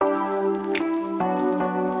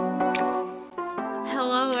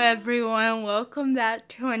everyone, welcome back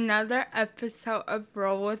to another episode of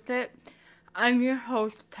Roll With It. I'm your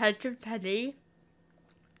host, Petra Petty,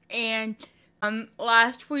 and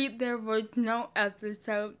last week there was no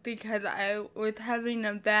episode because I was having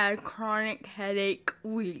a bad chronic headache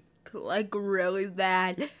week, like really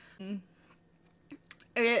bad.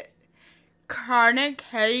 Chronic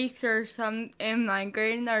headaches and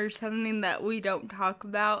migraines are something that we don't talk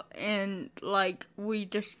about and we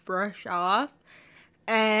just brush off.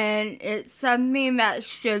 And it's something that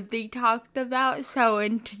should be talked about. So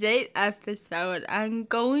in today's episode, I'm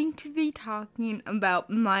going to be talking about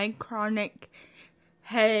my chronic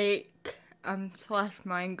headache /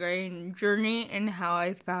 migraine journey and how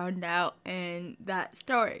I found out and that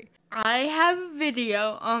story. I have a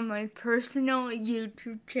video on my personal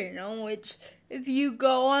YouTube channel, which if you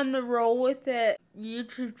go on the Roll With It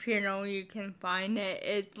YouTube channel, you can find it.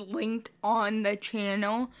 It's linked on the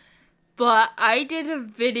channel. But I did a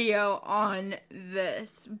video on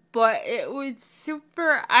this, but it was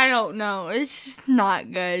super, I don't know, it's just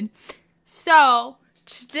not good. So,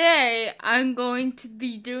 today I'm going to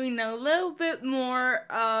be doing a little bit more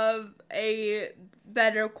of a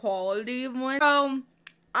better quality one. So,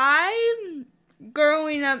 I,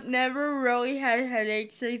 growing up, never really had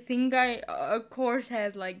headaches. I think I, of course,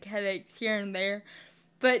 had headaches here and there,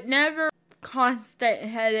 but never constant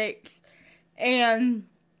headaches. And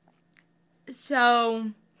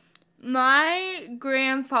so, my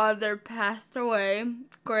grandfather passed away,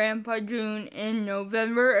 Grandpa June, in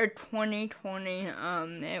November of 2020.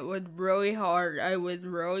 It was really hard. I was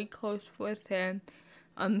really close with him.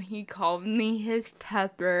 He called me his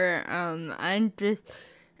pepper.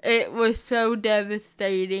 It was so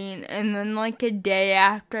devastating. And then, a day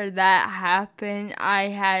after that happened, I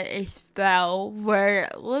had a spell where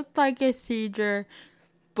it looked like a seizure,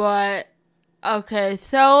 but okay,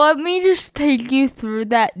 so let me just take you through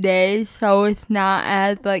that day so it's not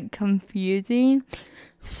as, confusing.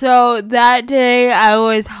 So, that day I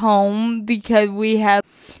was home because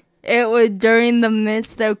it was during the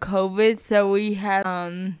midst of COVID, so we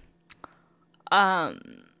had,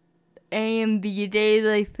 A&B days,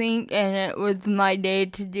 I think, and it was my day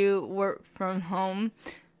to do work from home.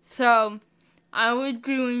 So, I was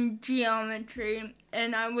doing geometry,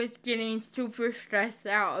 and I was getting super stressed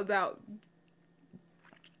out about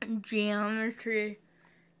geometry,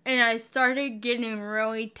 and I started getting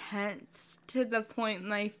really tense to the point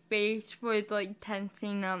my face was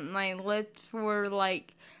tensing up. My lips were I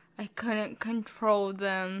couldn't control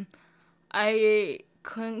them. I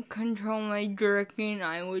couldn't control my jerking.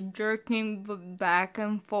 I was jerking back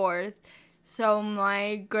and forth. So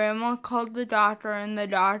my grandma called the doctor, and the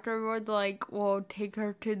doctor was well, take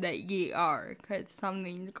her to the ER because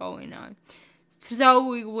something's going on. So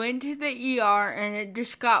we went to the ER, and it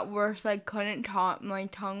just got worse. I couldn't talk. My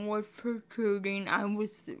tongue was protruding. I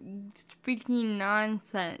was speaking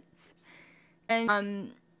nonsense.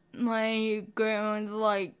 And my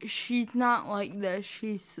grandma's she's not like this.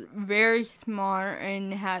 She's very smart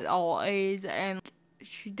and has all A's, and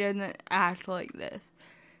she doesn't act like this.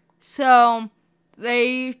 So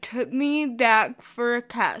they took me back for a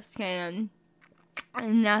CAT scan,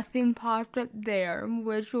 and nothing popped up there,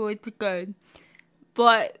 which was good.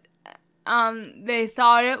 But, they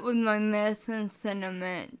thought it was my medicine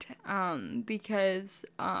sentiment, because,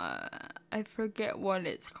 I forget what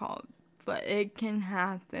it's called, but it can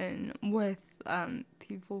happen with,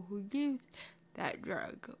 people who use that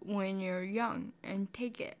drug when you're young and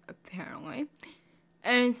take it, apparently.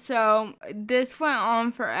 And so, this went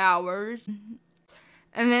on for hours,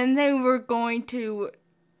 and then they were going to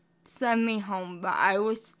send me home, but I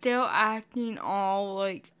was still acting all,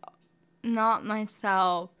 not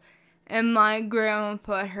myself, and my grandma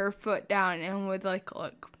put her foot down and was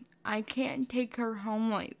look, I can't take her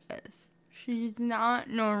home like this. She's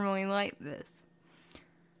not normally like this.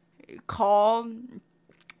 Call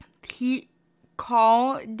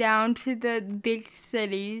down to the big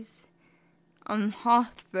cities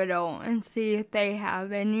hospital and see if they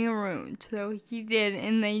have any room. So he did,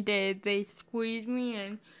 and they did. They squeezed me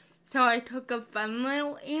in. So I took a fun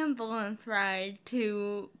little ambulance ride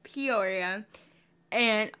to Peoria,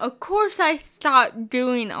 and of course I stopped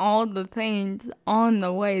doing all the things on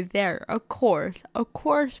the way there. Of course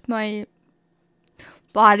my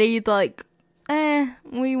body's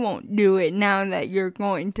we won't do it now that you're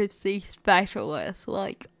going to see specialists.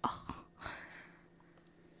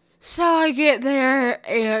 So I get there,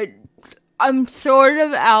 and I'm sort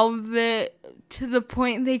of out of it to the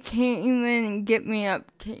point they can't even get me up,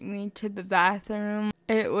 take me to the bathroom.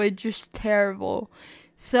 It was just terrible.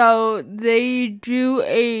 So they do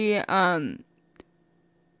a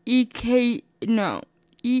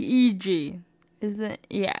EEG.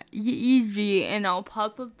 Yeah, EEG, and I'll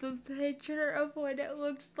pop up the picture of what it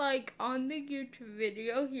looks like on the YouTube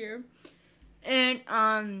video here. And,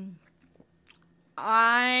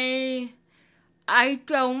 I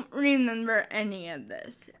don't remember any of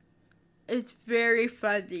this. It's very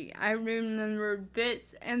fuzzy. I remember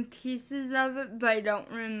bits and pieces of it, but I don't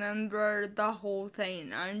remember the whole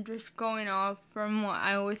thing. I'm just going off from what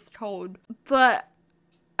I was told. But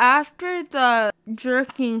after the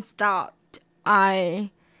jerking stopped,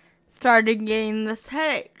 I started getting this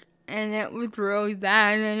headache, and it was really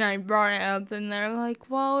bad, and I brought it up, and they're like,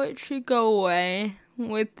 well, it should go away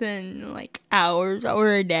within, like, hours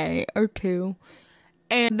or a day or two.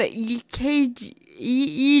 And the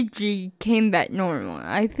EEG came back normal.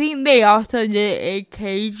 I think they also did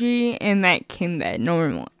EKG, and that came back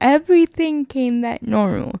normal. Everything came back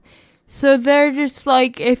normal. So they're just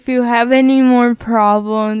like, if you have any more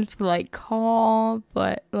problems, like, call,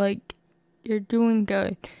 but, like, you're doing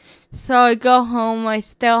good. So I go home, I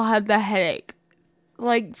still have the headache.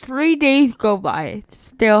 Like, 3 days go by,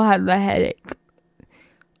 still have the headache.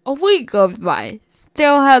 A week goes by,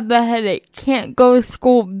 still have the headache. Can't go to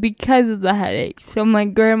school because of the headache. So my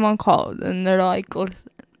grandma called, and they're like,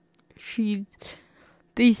 listen,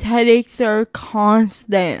 these headaches are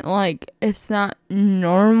constant. Like, it's not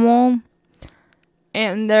normal.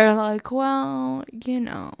 And they're like, well,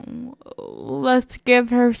 let's give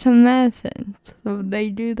her some medicine. So they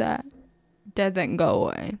do that. Doesn't go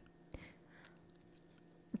away.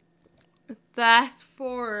 Fast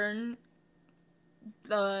forward,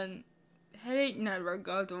 the headache never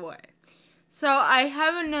goes away. So I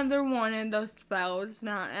have another one of those spells,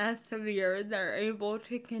 not as severe. They're able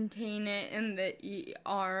to contain it in the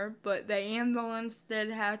ER, but the ambulance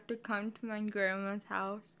did have to come to my grandma's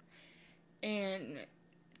house and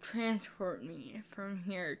transport me from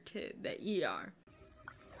here to the ER.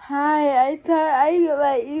 Hi, I thought I'd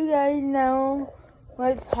let you guys know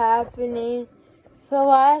what's happening. So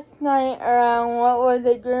last night around, what was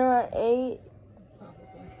it, Grandma, 8,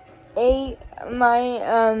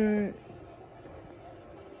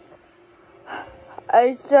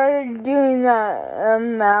 I started doing that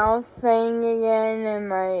mouth thing again, and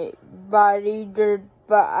my body did,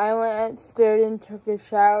 but I went upstairs and took a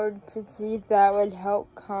shower to see if that would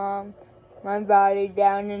help calm my body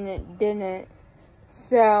down, and it didn't.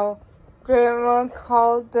 So Grandma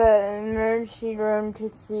called the emergency room to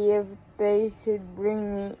see if they should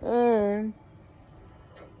bring me in.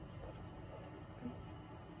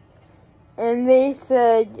 And they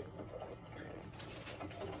said,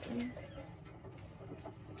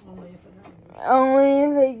 only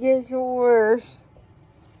if it gets worse.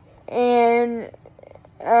 And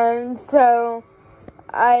so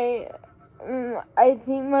I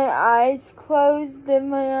think my eyes closed. Did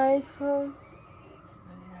my eyes close?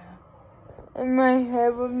 And my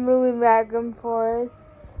head was moving back and forth.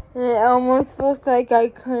 And it almost looked like I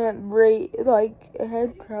couldn't breathe, like I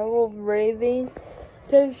had trouble breathing.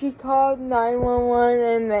 So she called 911,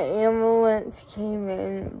 and the ambulance came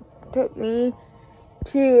and took me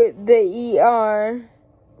to the ER.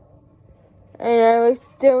 And I was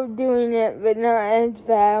still doing it, but not as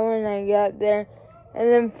bad when I got there. And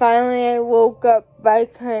then finally I woke up, but I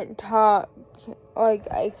couldn't talk.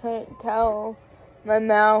 Like, I couldn't tell my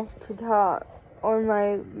mouth to talk, or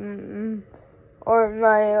my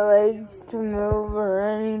legs to move, or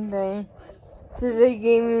anything. So they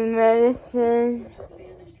gave me medicine,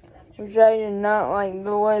 which I did not like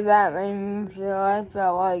the way that made me feel. I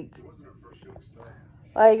felt like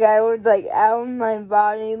I was like out of my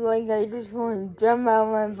body, like I just want to jump out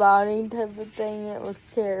of my body type of thing. It was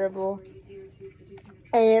terrible.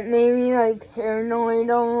 And it made me like paranoid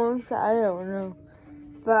almost. I don't know.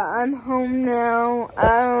 But I'm home now.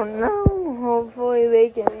 I don't know. Hopefully they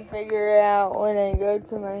can figure it out when I go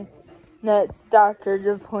to my next doctor's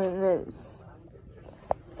appointments.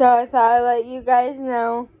 So I thought I'd let you guys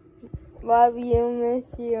know. Love you,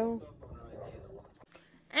 miss you.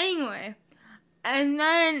 Anyway, and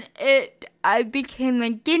then I became a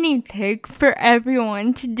guinea pig for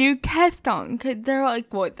everyone to do tests on, because they're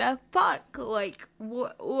like, what the fuck? Like,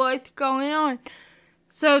 what's going on?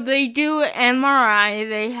 So they do MRI.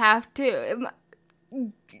 They have to.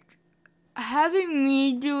 Having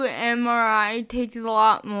me do an MRI takes a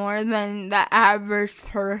lot more than the average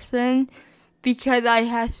person, because I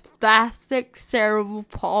have spastic cerebral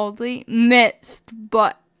palsy, mixed,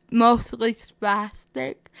 but mostly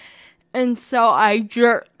spastic. And so I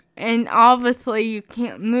jerk, and obviously you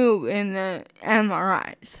can't move in the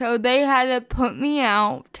MRI. So they had to put me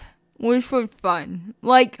out, which was fun.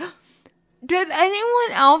 Like, does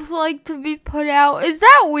anyone else like to be put out? Is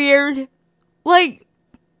that weird? Like,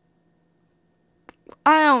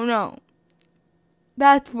 I don't know.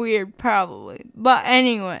 That's weird, probably. But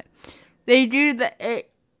anyway, they do the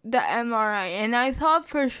MRI, and I thought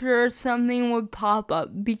for sure something would pop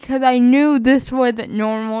up because I knew this wasn't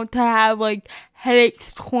normal to have like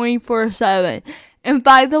headaches 24/7. And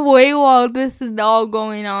by the way, while this is all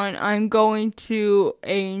going on, I'm going to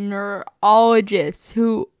a neurologist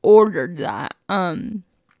who ordered that.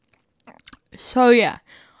 So yeah,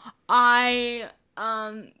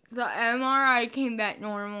 the MRI came back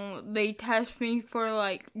normal. They test me for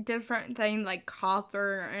like different things like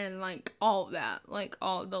copper and like all that, like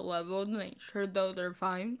all the levels, make sure those are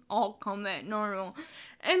fine, all come back normal.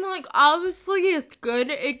 And like obviously it's good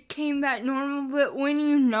it came back normal, but when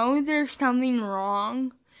you know there's something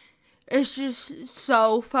wrong, it's just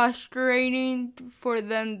so frustrating for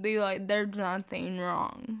them to be like, there's nothing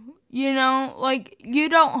wrong. You know, like, you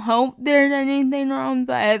don't hope there's anything wrong,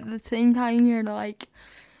 but at the same time, you're like,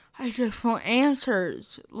 I just want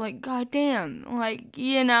answers. Like, goddamn. Like,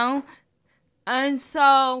 you know? And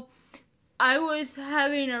so, I was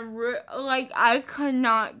having I could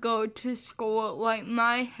not go to school. Like,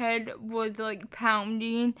 my head was, like,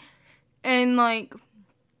 pounding. And, like,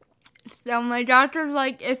 so my doctor's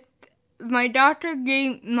like, my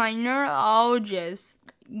neurologist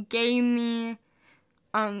gave me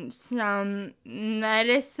some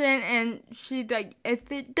medicine, and she's like,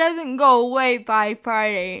 if it doesn't go away by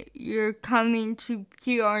Friday, you're coming to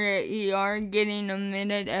Peoria ER, getting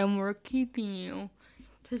admitted, and we're keeping you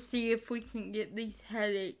to see if we can get these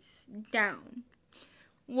headaches down.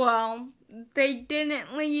 Well, they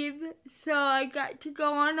didn't leave, so I got to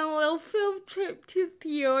go on a little field trip to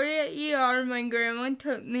Peoria ER. My grandma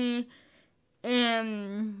took me,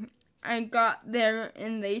 and I got there,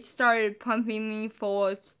 and they started pumping me full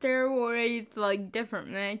of steroids, like different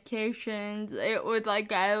medications. It was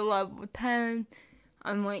like at level 10.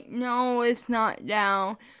 I'm like, no, it's not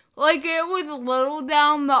down. Like, it was a little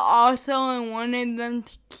down, but also I wanted them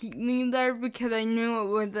to keep me there because I knew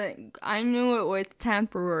it was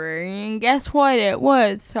temporary. And guess what? It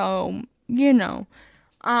was. So, you know.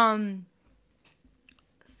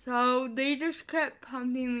 So they just kept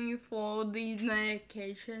pumping me full of these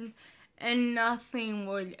medications, and nothing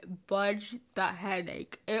would budge the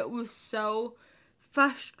headache. It was so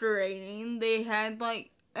frustrating. They had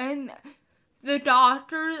and the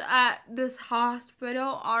doctors at this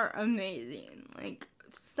hospital are amazing. Like,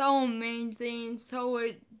 so amazing, so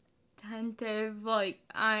attentive, like,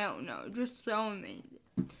 I don't know, just so amazing.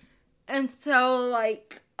 And so,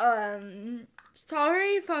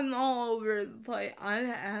 sorry if I'm all over the place. I'm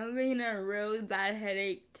having a really bad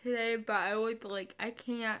headache today, but I was like, I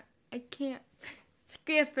can't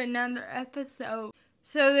skip another episode.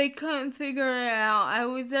 So they couldn't figure it out. I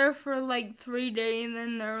was there for 3 days,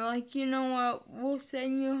 and they're like, you know what, we'll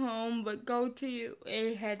send you home, but go to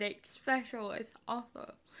a headache specialist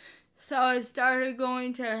also. So I started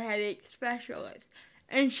going to a headache specialist,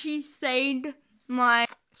 and she saved my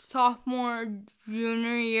sophomore,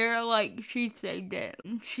 junior year, like she saved it.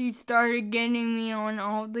 She started getting me on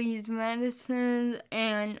all these medicines,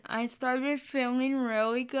 and I started feeling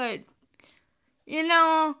really good. You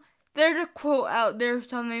know, there's a quote out there,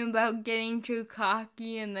 something about getting too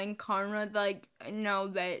cocky, and then karma's like, no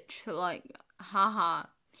bitch, like, haha.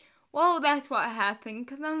 Well, that's what happened,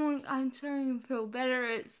 because I'm starting to feel better.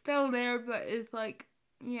 It's still there, but it's like,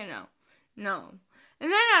 no.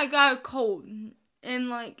 And then I got a cold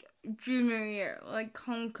in junior year,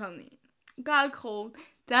 homecoming. Got a cold.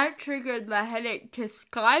 That triggered the headache to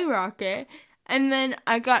skyrocket, and then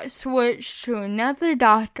I got switched to another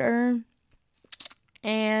doctor,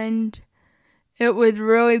 and it was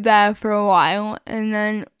really bad for a while, and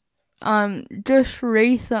then just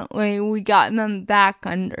recently we got them back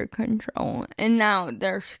under control, and now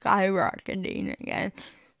they're skyrocketing again.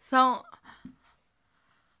 So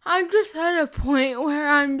I'm just at a point where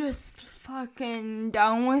I'm just fucking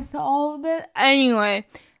done with all of it. Anyway,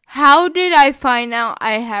 how did I find out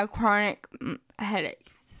I had chronic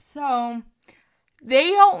headaches? So they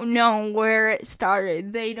don't know where it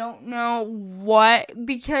started. They don't know what,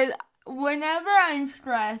 because whenever I'm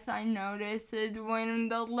stressed, I notice is when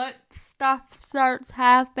the lip stuff starts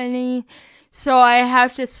happening. So I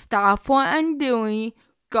have to stop what I'm doing,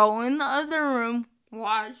 go in the other room,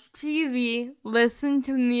 watch TV, listen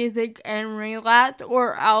to music, and relax,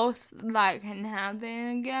 or else that can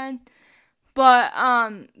happen again. But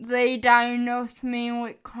they diagnosed me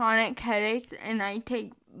with chronic headaches, and I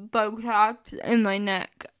take Botox in my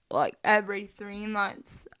neck every 3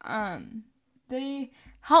 months. They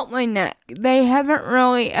help my neck. They haven't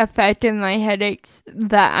really affected my headaches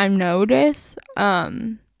that I've noticed. I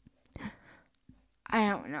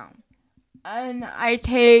don't know. And I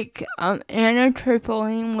take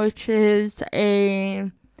amitriptyline, which is a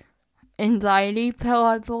anxiety pill,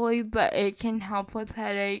 I believe, but it can help with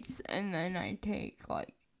headaches. And then I take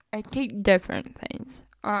different things.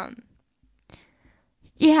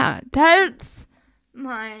 Yeah, that's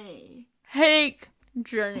my headache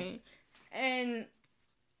journey. And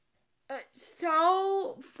it's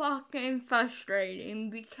so fucking frustrating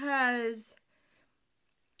because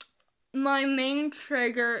my main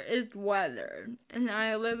trigger is weather, and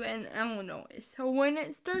I live in Illinois. So when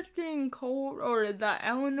it starts getting cold, or the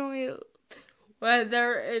Illinois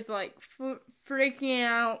weather is like freaking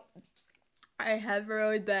out, I have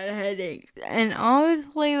really bad headaches. And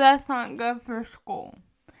obviously that's not good for school.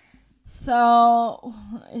 So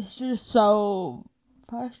it's just so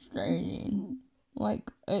frustrating.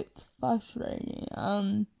 It's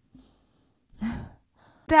frustrating.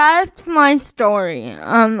 That's my story.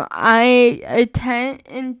 I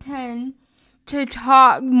intend to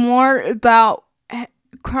talk more about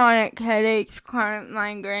chronic headaches, chronic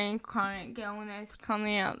migraines, chronic illness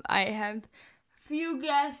coming up. I have a few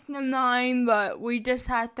guests in mind, but we just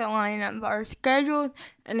have to line up our schedules.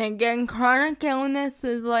 And again, chronic illness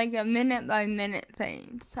is like a minute by minute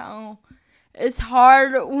thing. So it's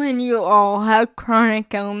hard when you all have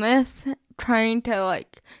chronic illness trying to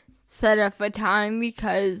set up a time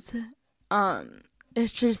because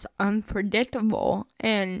it's just unpredictable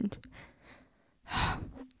and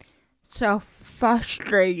so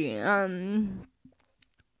frustrating.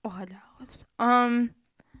 What else?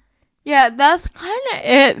 Yeah, that's kind of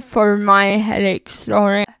it for my headache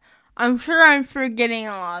story. I'm sure I'm forgetting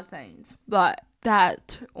a lot of things, but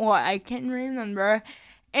that's what I can remember.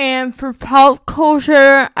 And for pop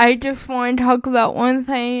culture, I just want to talk about one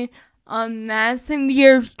thing. Madison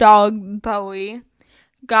Beer's dog, Bowie,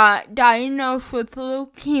 got diagnosed with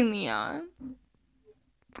leukemia.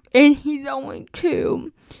 And he's only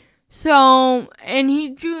 2. So, and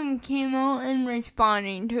he's doing chemo and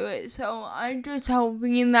responding to it. So, I'm just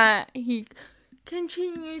hoping that he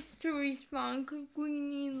continues to respond because we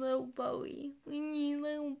need little Bowie. We need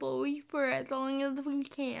little Bowie for as long as we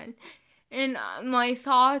can. And my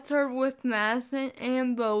thoughts are with Madison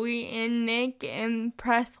and Bowie and Nick and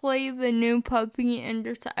Presley, the new puppy, and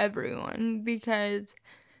just everyone because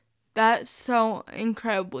that's so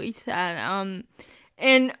incredibly sad.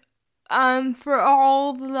 And for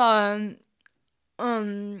all the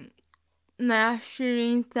mass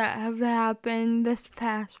shootings that have happened this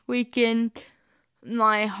past weekend,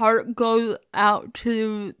 my heart goes out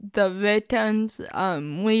to the victims.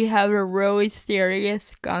 We have a really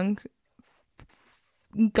serious gun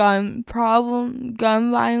violence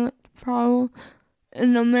problem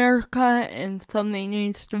in America, and something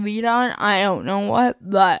needs to be done. I don't know what,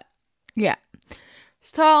 but yeah.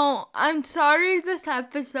 So, I'm sorry this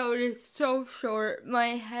episode is so short.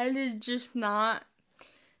 My head is just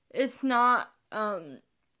it's not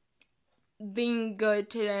being good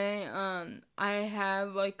today. I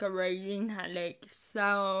have a raging headache,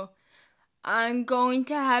 so I'm going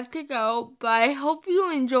to have to go, but I hope you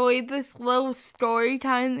enjoyed this little story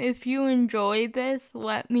time. If you enjoyed this,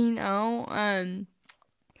 let me know.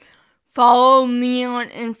 Follow me on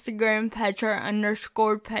Instagram,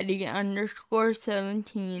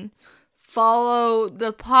 Petra_Petty_17. Follow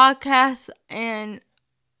the podcast on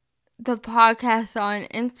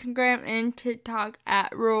Instagram and TikTok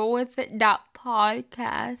at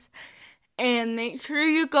rollwithit.podcast. And make sure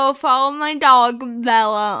you go follow my dog,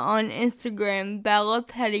 Bella, on Instagram,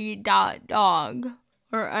 bellapetty.dog,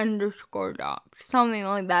 or _dog, something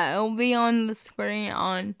like that. It'll be on the screen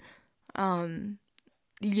on,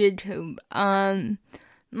 YouTube.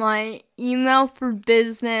 My email for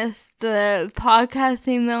business, the podcast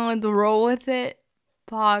email is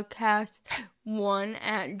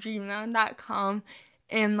rollwithitpodcast1@gmail.com.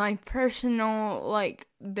 And my personal,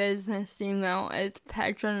 business email is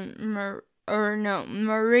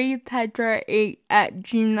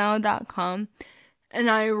mariepetra8@gmail.com. And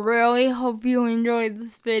I really hope you enjoyed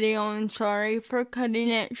this video. I'm sorry for cutting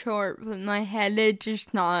it short, but my head is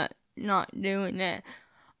just not doing it.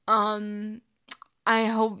 I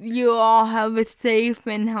hope you all have a safe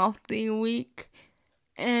and healthy week.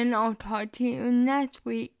 And I'll talk to you next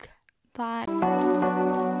week. Bye.